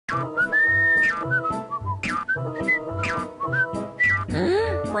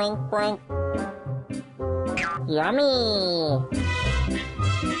Boink, boink. Yummy.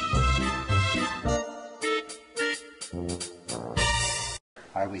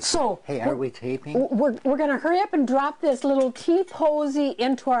 Are we? So, hey, are we taping? We're going to hurry up and drop this little tea posy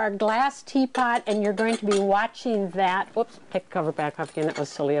into our glass teapot, and you're going to be watching that. Whoops, take the cover back off again. That was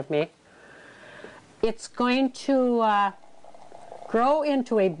silly of me. It's going to grow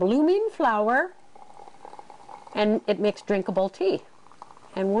into a blooming flower, and it makes drinkable tea.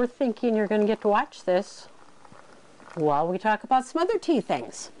 And we're thinking you're going to get to watch this while we talk about some other tea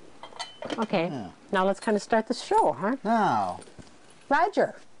things. Okay, Now let's kind of start the show, huh? Now,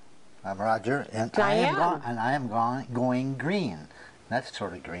 Roger. I'm Roger, and Diane. I am going green. That's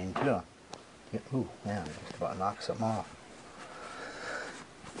sort of green too. Ooh, man, just about knock something off.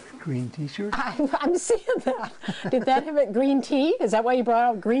 Green T-shirt. I'm seeing that. Did that have it green tea? Is that why you brought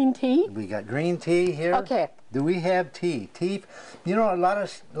out green tea? We got green tea here. Okay. Do we have tea? Tea. You know, a lot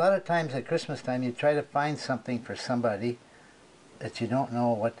of times at Christmas time, you try to find something for somebody that you don't know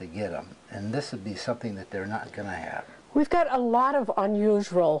what to get them, and this would be something that they're not going to have. We've got a lot of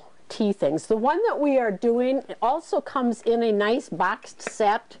unusual tea things. The one that we are doing also comes in a nice boxed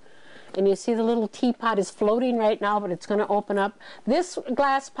set. And you see the little teapot is floating right now, but it's going to open up. This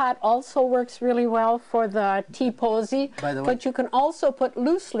glass pot also works really well for the tea posy. By the way, but you can also put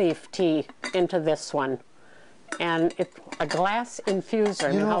loose leaf tea into this one. And it's a glass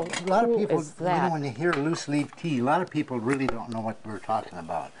infuser. You know, how a lot cool of people, is that? when you hear loose leaf tea, a lot of people really don't know what we're talking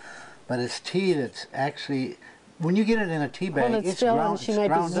about. But it's tea that's actually, when you get it in a tea bag, Well, it's it's still, ground, and she it's might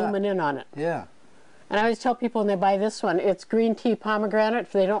be ground zooming up. in on it. Yeah. And I always tell people when they buy this one, it's green tea pomegranate.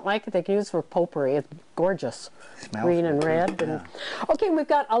 If they don't like it, they can use it for potpourri. It's gorgeous. Smells Green and good, red. too. And, okay, we've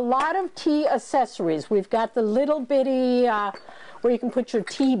got a lot of tea accessories. We've got the little bitty where you can put your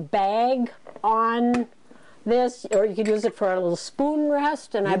tea bag on this, or you could use it for a little spoon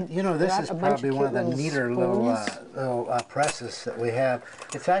rest. And You know, this is probably one of the neater little presses that we have.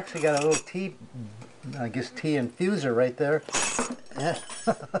 It's actually got a little tea, I guess, tea infuser right there.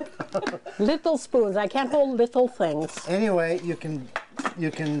 Little spoons. I can't hold little things. Anyway, you can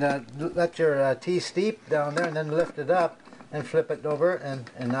let your tea steep down there and then lift it up and flip it over, and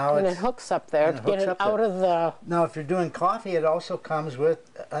now And it's... it hooks up there to get it out of the... Now, if you're doing coffee, it also comes with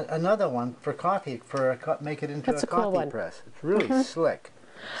another one for coffee, make it into That's a a cool coffee one. press. It's really slick.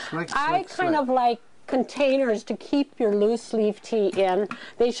 I kind of like containers to keep your loose leaf tea in.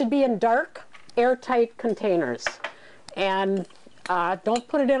 They should be in dark, airtight containers. And don't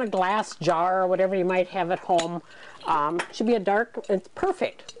put it in a glass jar or whatever you might have at home. It should be a dark, it's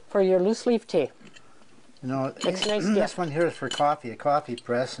perfect for your loose leaf tea. You know, It's nice this one here is for coffee, a coffee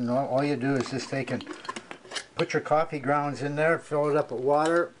press, and all you do is just take and put your coffee grounds in there, fill it up with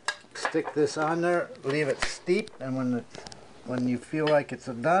water, stick this on there, leave it steep, and when you feel like it's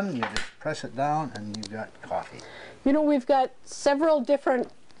done, you just press it down and you've got coffee. You know, we've got several different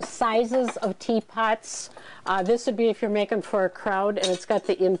sizes of teapots. This would be if you're making for a crowd, and it's got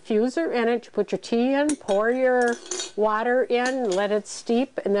the infuser in it. You put your tea in, pour your water in, let it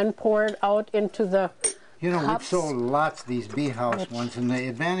steep, and then pour it out into the You know, cups. we've sold lots of these bee house ones, and the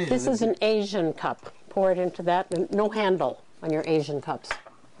advantage This of is an Asian cup. Pour it into that, and no handle on your Asian cups.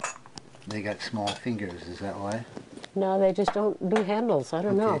 they got small fingers, is that why? No, they just don't do handles. I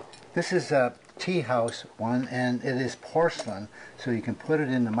don't know. This is a tea house one, and it is porcelain, so you can put it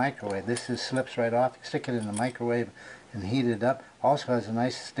in the microwave. This just slips right off. You stick it in the microwave and heat it up. Also has a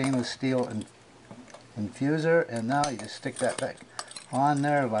nice stainless steel infuser, and now you just stick that back on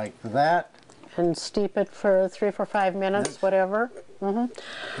there like that. And steep it for 3, 4, 5 minutes, Yes. whatever. And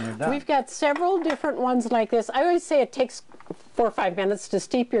you're done. We've got several different ones like this. I always say it takes 4 or 5 minutes to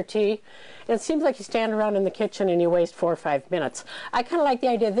steep your tea. And it seems like you stand around in the kitchen and you waste 4 or 5 minutes. I kind of like the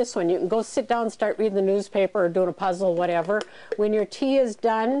idea of this one. You can go sit down and start reading the newspaper or doing a puzzle, whatever. When your tea is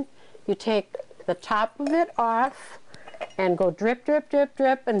done, you take the top of it off and go drip, drip, drip,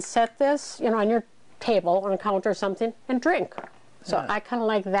 drip, and set this, you know, on your table, on a counter or something, and drink. So Yeah. I kind of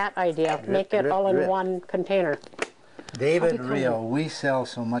like that idea. Drip, Make it drip, all in drip. one container. David I'll be Rio. coming. We sell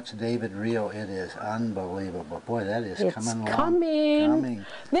so much David Rio. It is unbelievable. Boy, that is It's coming along. coming.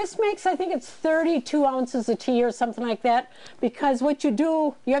 This makes, I think it's 32 ounces of tea or something like that, because what you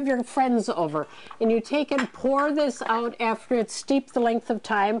do, you have your friends over, and you take and pour this out after it's steeped the length of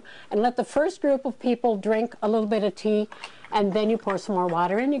time, and let the first group of people drink a little bit of tea, and then you pour some more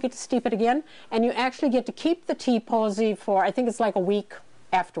water in, you get to steep it again, and you actually get to keep the tea posy for, I think it's like a week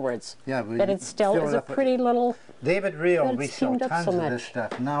afterwards. Yeah, we but it still fill is it a up with- pretty little. David Rio, But we it's sell steamed up tons so of much. this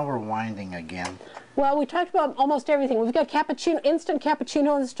stuff. Now we're winding again. Well, we talked about almost everything. We've got cappuccino, instant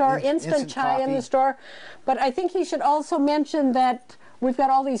cappuccino in the store, instant chai in coffee. the store. But I think he should also mention that we've got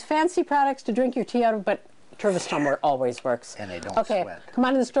all these fancy products to drink your tea out of, but Tervis tumbler always works. And they don't okay, sweat. come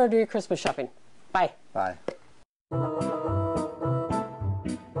on in the store, do your Christmas shopping. Bye. Bye.